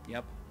E,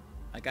 yep,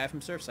 a guy from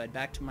Surfside,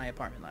 back to my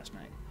apartment last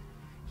night.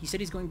 He said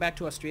he's going back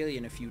to Australia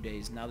in a few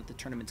days now that the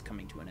tournament's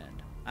coming to an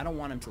end. I don't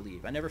want him to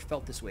leave. I never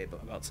felt this way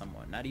about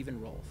someone, not even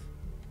Rolf.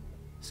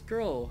 This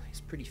girl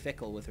is pretty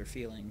fickle with her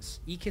feelings.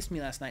 E kissed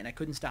me last night and I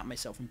couldn't stop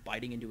myself from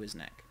biting into his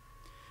neck.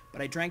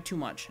 But I drank too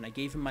much and I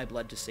gave him my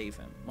blood to save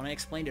him. When I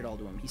explained it all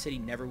to him, he said he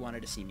never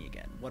wanted to see me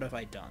again. What have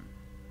I done?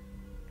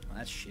 Well,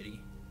 that's shitty.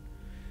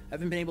 I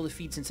haven't been able to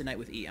feed since the night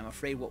with E. I'm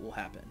afraid what will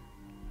happen.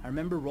 I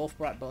remember Rolf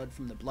brought blood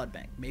from the blood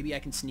bank. Maybe I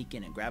can sneak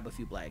in and grab a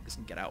few blags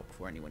and get out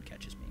before anyone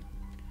catches me.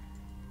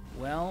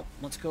 Well,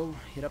 let's go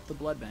hit up the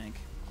blood bank.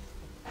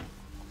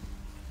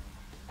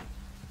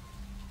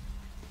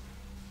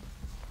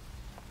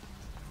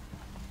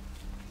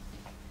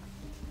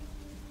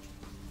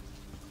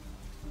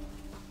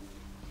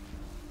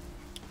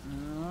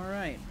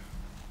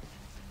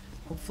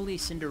 Hopefully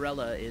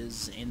Cinderella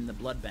is in the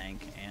blood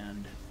bank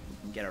and we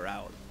can get her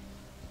out.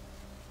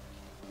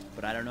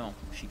 But I don't know.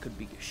 She could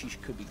be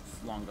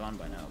long gone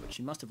by now, but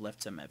she must have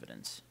left some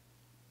evidence.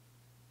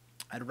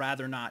 I'd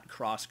rather not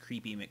cross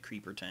Creepy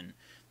McCreeperton,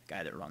 the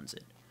guy that runs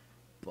it.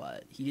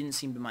 But he didn't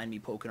seem to mind me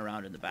poking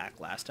around in the back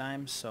last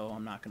time, so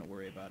I'm not going to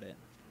worry about it.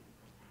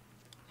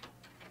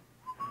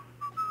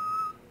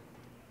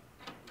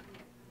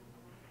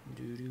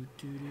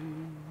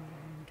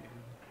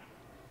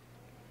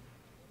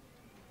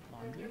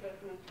 Laundry?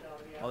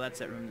 Oh, that's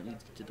that room that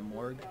leads to the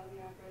morgue.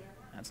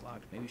 That's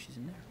locked. Maybe she's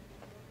in there.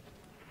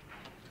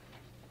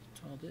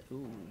 That's all it.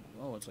 Ooh.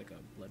 Oh, it's like a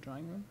blood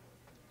drawing room?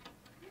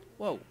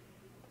 Whoa.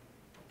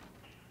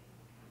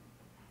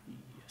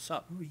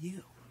 Sup? Who are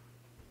you?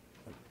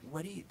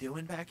 What are you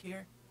doing back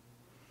here?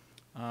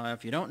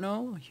 If you don't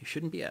know, you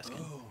shouldn't be asking.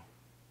 Oh,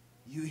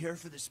 you here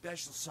for the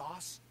special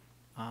sauce?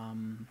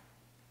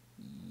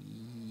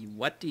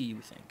 What do you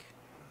think?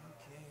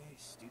 Okay,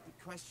 stupid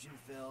question,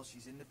 Phil.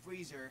 She's in the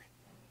freezer.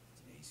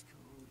 Today's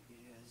code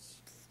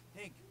is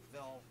pink,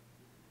 Phil.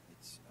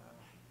 It's,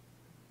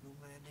 moon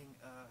landing,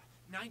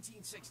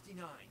 1969.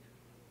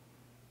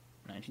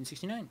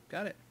 1969.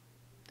 Got it.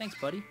 Thanks,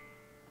 buddy.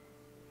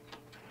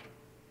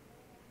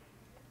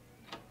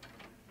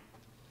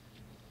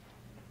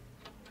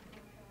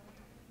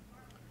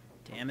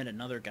 Damn it,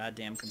 another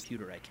goddamn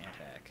computer I can't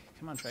hack.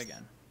 Come on, try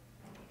again.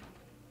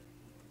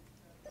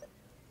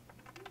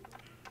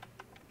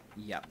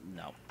 Yep,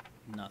 no.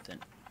 Nothing.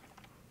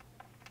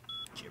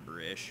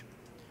 Gibberish.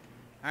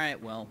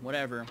 Alright, well,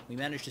 whatever. We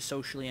managed to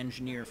socially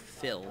engineer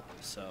Phil,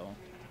 so...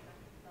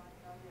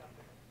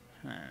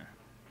 Huh.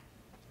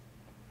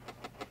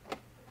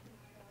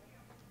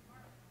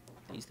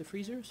 These the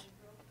freezers?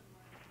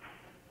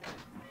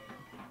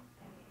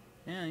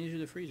 Yeah, these are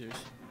the freezers.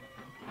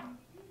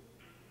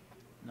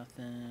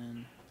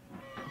 Nothing.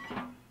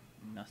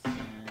 Nothing.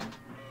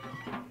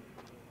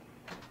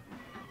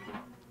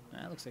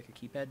 That looks like a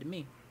keypad to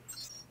me.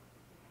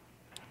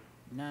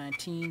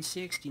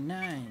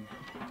 1969.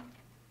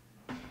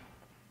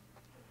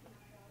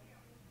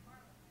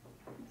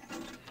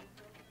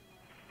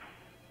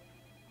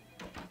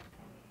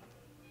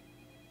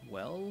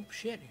 Well,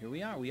 shit, here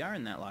we are. We are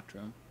in that locked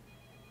room.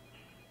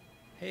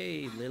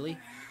 Hey, Lily.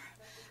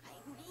 I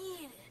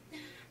need it.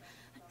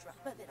 A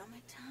drop of it on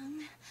my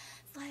tongue,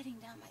 sliding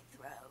down my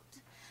throat.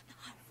 The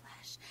hot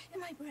flash in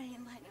my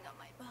brain, lighting up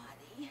my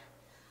body.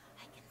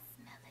 I can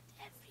smell it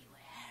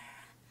everywhere.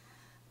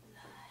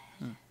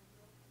 Blood.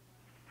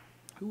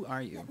 Who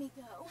are you? Let me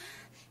go.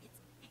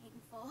 It's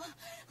painful,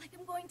 like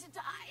I'm going to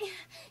die.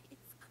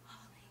 It's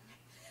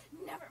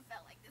calling. Never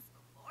felt like this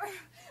before.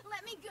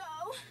 Let me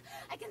go.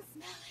 I can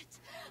smell it.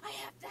 I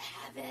have to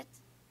have it.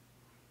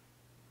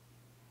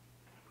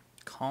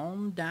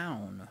 Calm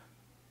down.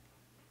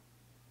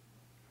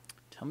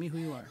 Tell me who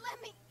you are.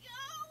 Let me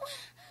go.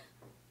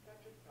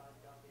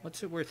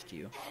 What's it worth to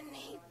you?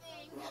 Anything.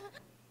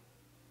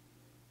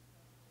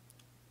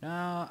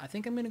 No, I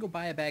think I'm gonna go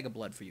buy a bag of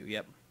blood for you.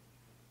 Yep.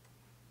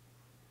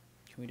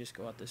 Can we just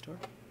go out this door?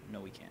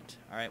 No, we can't.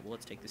 Alright, well,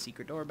 let's take the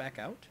secret door back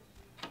out.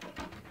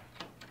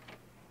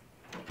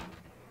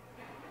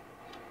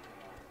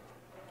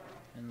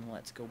 And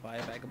let's go buy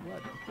a bag of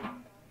blood.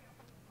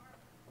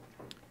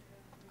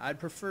 I'd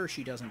prefer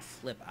she doesn't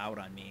flip out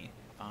on me.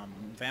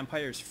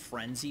 Vampires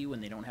frenzy when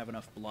they don't have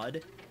enough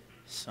blood,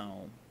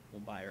 so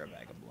we'll buy her a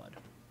bag of blood.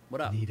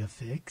 What up? Need a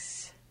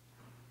fix?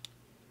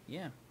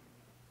 Yeah.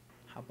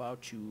 How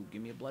about you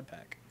give me a blood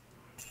pack?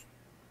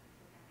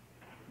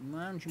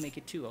 Why don't you make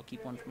it two? I'll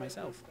keep one for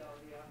myself.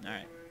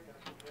 Alright.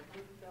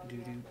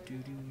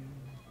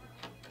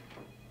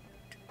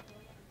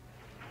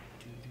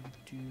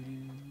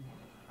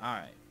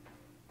 Alright.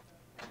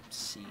 Let's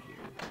see here.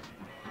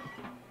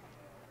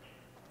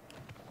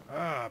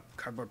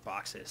 Cardboard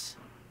boxes.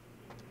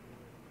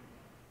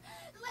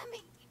 Let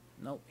me.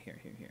 Nope. Here.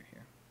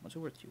 What's it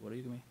worth to you? What do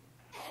you give me?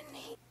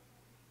 Any.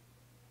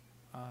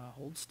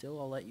 Hold still.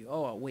 I'll let you.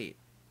 Oh, wait.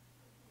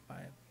 Buy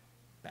a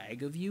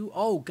bag of you?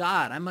 Oh,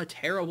 God. I'm a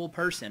terrible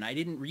person. I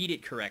didn't read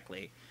it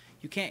correctly.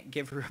 You can't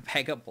give her a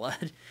bag of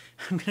blood.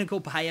 I'm gonna go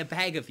buy a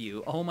bag of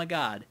you. Oh, my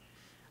God.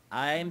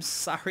 I'm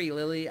sorry,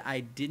 Lily. I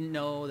didn't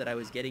know that I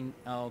was getting...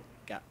 Oh,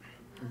 God.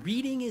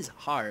 Reading is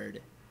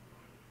hard.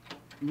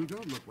 You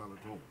don't look well at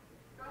all.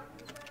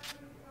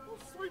 Oh,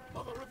 sweet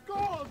mother of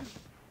God!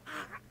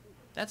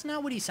 That's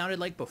not what he sounded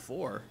like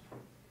before.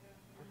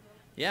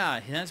 Yeah,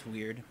 that's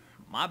weird.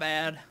 My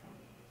bad.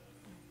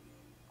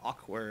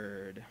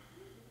 Awkward.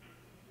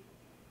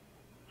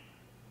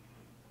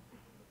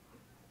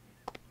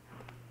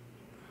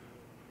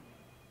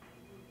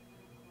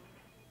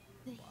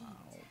 The heat.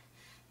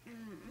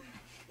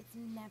 It's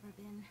never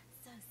been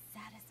so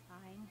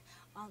satisfying.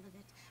 All of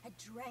it. I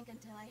drank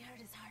until I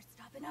heard his heart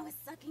stop, and I was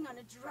sucking on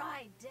a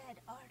dry, dead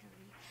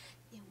artery.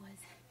 It was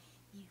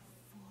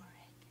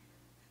euphoric.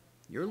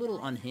 You're a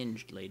little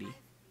unhinged, lady. I've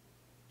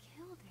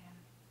killed him.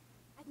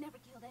 I've never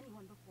killed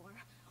anyone before.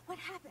 What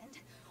happened?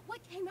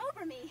 What came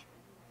over me?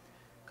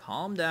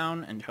 Calm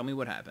down and tell me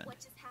what happened. What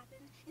just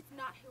happened? It's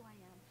That's not who I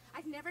am.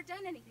 I've never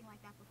done anything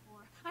like that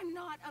before. I'm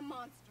not a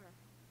monster.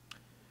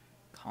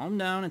 Calm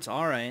down, it's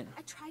alright.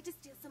 I tried to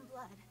steal some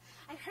blood.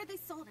 I heard they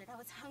sold it. I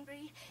was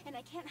hungry, and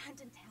I can't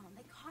hunt in town.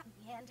 They caught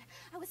me, and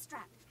I was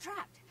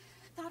trapped.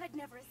 Thought I'd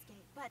never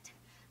escape, but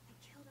I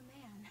killed a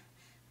man.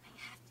 I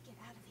have to get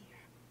out of here.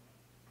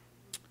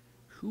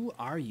 Who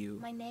are you?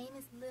 My name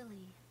is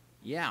Lily.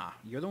 Yeah,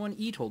 you're the one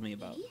E told me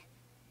about. E?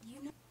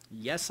 You know?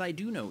 Yes, I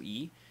do know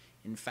E.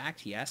 In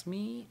fact, he asked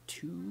me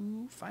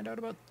to find out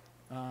about,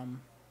 yeah,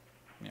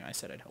 I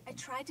said I'd help him. I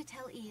tried to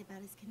tell E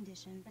about his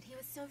condition, but he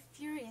was so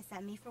furious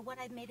at me for what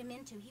I'd made him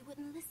into, he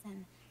wouldn't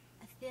listen.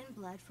 A thin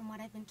blood, from what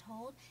I've been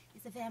told,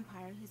 is a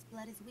vampire whose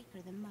blood is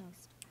weaker than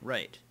most.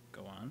 Right.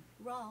 Go on.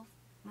 Rolf,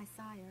 my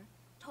sire,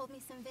 told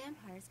me some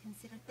vampires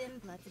consider thin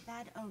blood a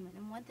bad omen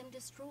and want them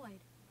destroyed.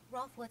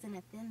 Rolf wasn't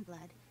a thin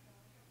blood,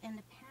 and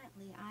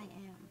apparently I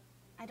am.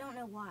 I don't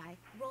know why.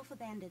 Rolf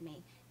abandoned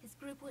me. His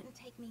group wouldn't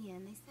take me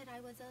in. They said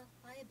I was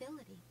a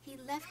liability. He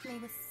left me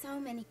with so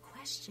many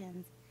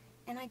questions,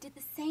 and I did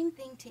the same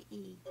thing to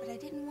E, but I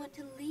didn't want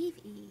to leave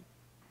E.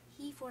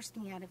 He forced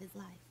me out of his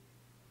life.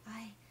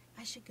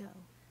 I should go.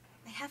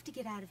 I have to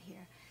get out of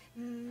here.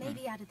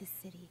 Maybe out of the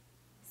city.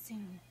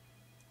 Soon.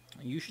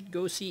 You should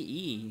go see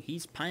E.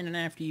 He's pining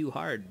after you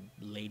hard,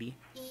 lady.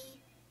 E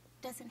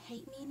doesn't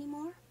hate me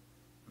anymore?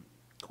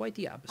 Quite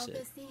the I'll opposite.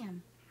 go see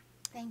him.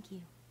 Thank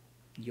you.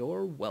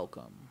 You're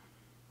welcome.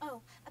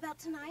 Oh, about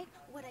tonight,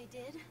 what I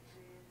did?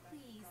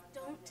 Please,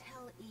 don't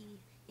tell E.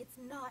 It's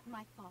not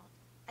my fault.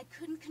 I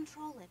couldn't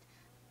control it.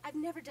 I've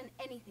never done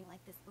anything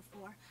like this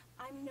before.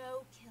 I'm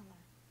no killer.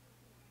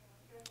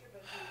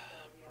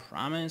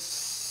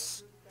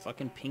 Promise.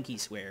 Fucking pinky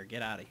swear.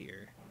 Get out of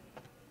here.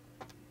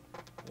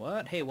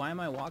 What? Hey, why am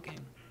I walking?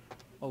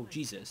 Oh,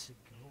 Jesus.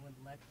 Go and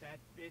let that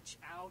bitch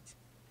out.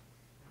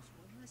 There's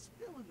one less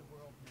Bill in the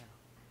world now.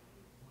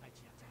 Why'd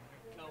you have to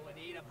let her go and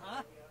eat him,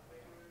 huh?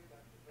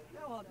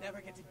 Now I'll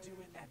never get to do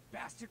in that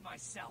bastard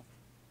myself.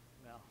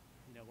 Well,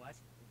 you know what?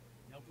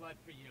 No blood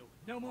for you.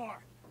 No more.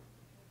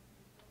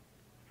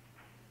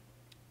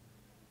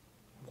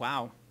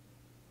 Wow.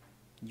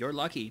 You're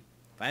lucky.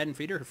 If I hadn't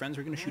freed her, her friends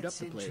were going to shoot up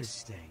the place.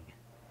 Interesting.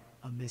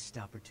 A missed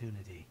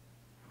opportunity.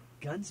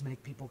 Guns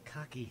make people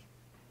cocky.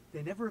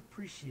 They never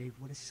appreciate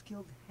what a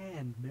skilled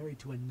hand married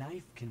to a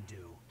knife can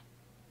do.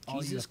 All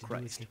you Jesus have to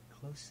Christ. do is get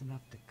close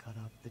enough to cut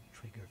off the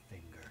trigger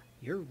finger.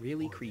 You're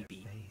really or their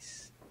creepy.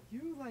 face.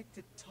 You like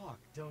to talk,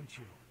 don't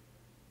you?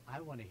 I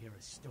want to hear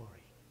a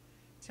story.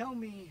 Tell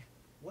me,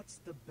 what's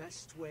the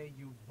best way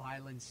you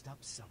violenced up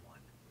someone?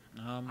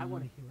 I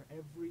want to hear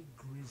every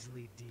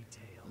grisly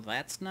detail.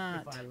 That's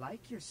not... If I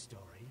like your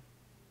story,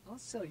 I'll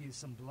sell you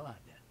some blood.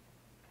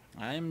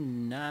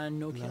 I'm not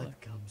no Blood killer.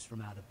 comes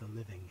from out of the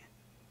living,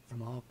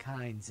 from all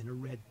kinds in a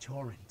red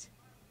torrent.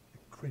 The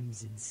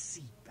crimson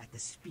seep at the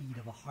speed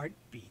of a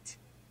heartbeat.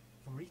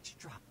 For each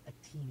drop, a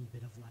teeny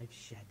bit of life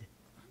shed.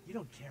 You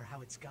don't care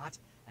how it's got,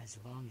 as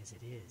long as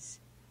it is.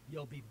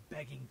 You'll be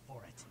begging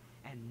for it,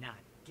 and not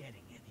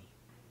getting any.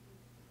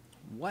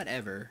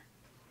 Whatever.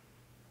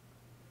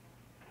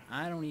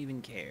 I don't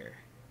even care.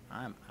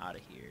 I'm out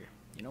of here.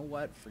 You know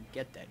what?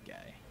 Forget that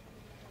guy.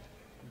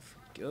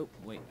 Oh,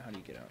 wait. How do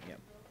you get out? Yep.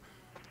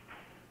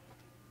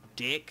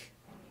 Dick.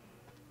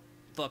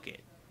 Fuck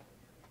it.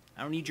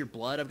 I don't need your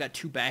blood. I've got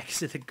 2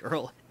 bags of the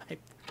girl in my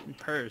fucking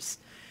purse.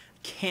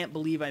 Can't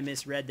believe I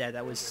misread that.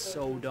 That was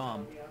so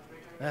dumb.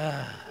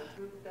 Yeah,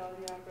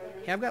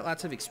 I've got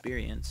lots of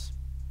experience.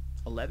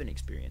 11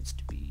 experience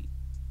to be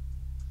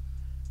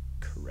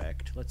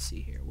correct. Let's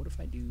see here. What if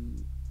I do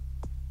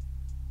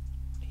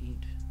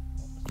 8?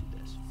 Well, let's do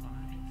this. 5.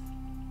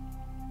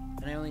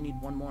 And I only need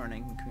 1 more, and I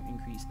can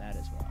increase that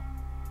as well.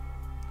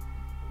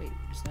 Wait,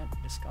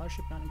 does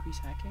scholarship not increase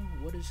hacking?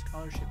 What is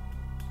scholarship?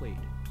 Wait,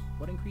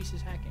 what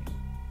increases hacking?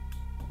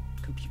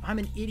 I'm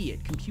an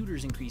idiot.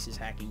 Computers increases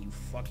hacking, you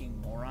fucking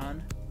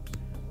moron.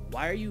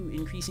 Why are you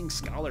increasing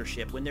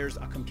scholarship when there's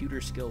a computer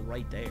skill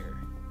right there?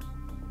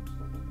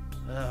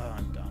 Oh,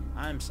 I'm dumb.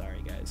 I'm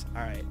sorry, guys.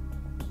 Alright.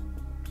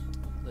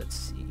 Let's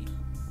see.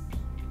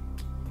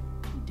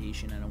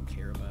 Foundation, I don't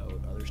care about.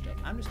 Other stuff.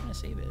 I'm just going to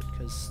save it,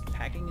 because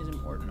hacking is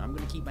important. I'm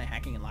going to keep my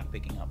hacking and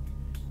lockpicking up.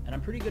 And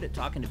I'm pretty good at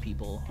talking to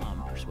people,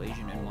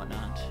 persuasion and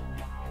whatnot.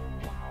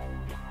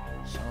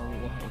 So,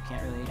 we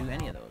can't really do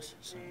any of those.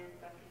 So.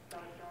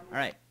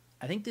 Alright.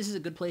 I think this is a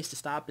good place to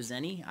stop as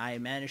any. I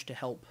managed to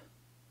help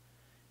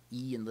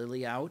E and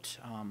Lily out.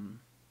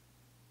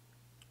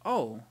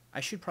 Oh, I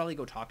should probably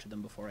go talk to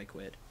them before I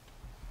quit.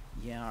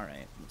 Yeah,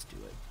 alright. Let's do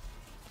it.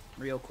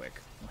 Real quick.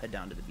 We'll head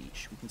down to the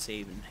beach. We can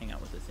save and hang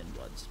out with the Thin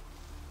Bloods.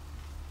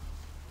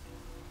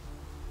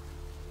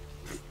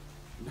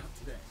 Not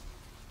today.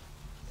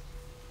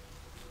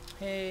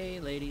 Hey,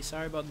 lady.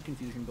 Sorry about the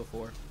confusion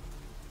before.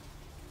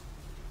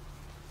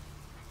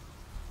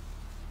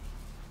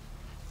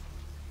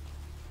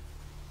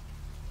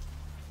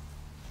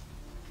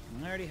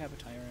 I already have a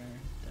tire iron.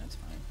 That's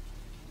fine.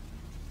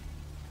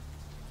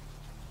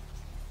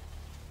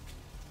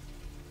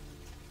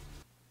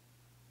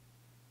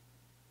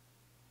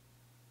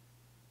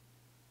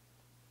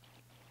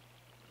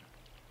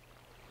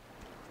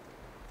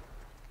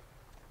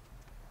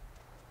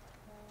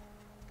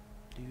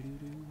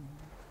 Do-do-do-do-do.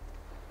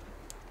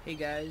 Hey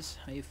guys,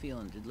 how you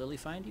feeling? Did Lily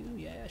find you?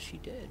 Yeah, she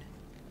did.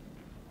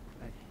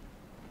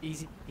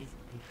 Easy.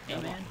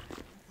 Hey man.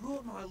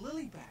 Brought my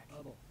Lily back.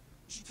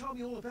 She told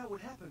me all about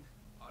what happened.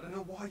 I don't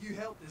know why you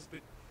helped us,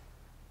 but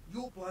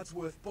your blood's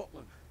worth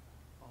bottling.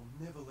 I'll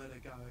never let her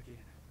go again.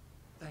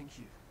 Thank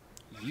you.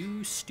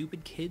 You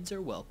stupid kids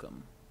are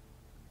welcome.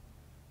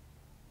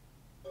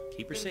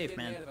 Keep her safe,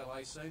 man. Get out of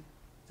LA soon.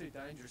 Too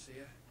dangerous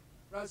here.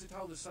 Rosa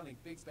told us something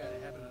big's about to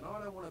happen, and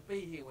I don't want to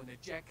be here when the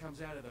jack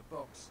comes out of the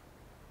box.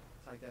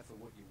 Take that for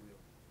what you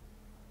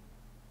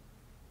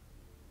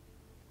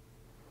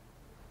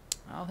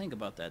will. I'll think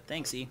about that.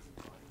 Thanks, E.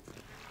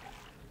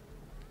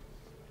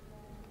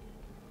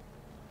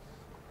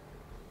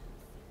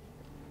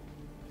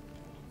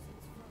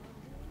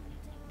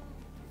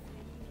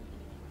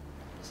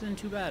 This isn't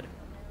too bad.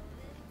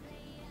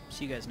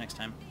 See you guys next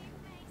time.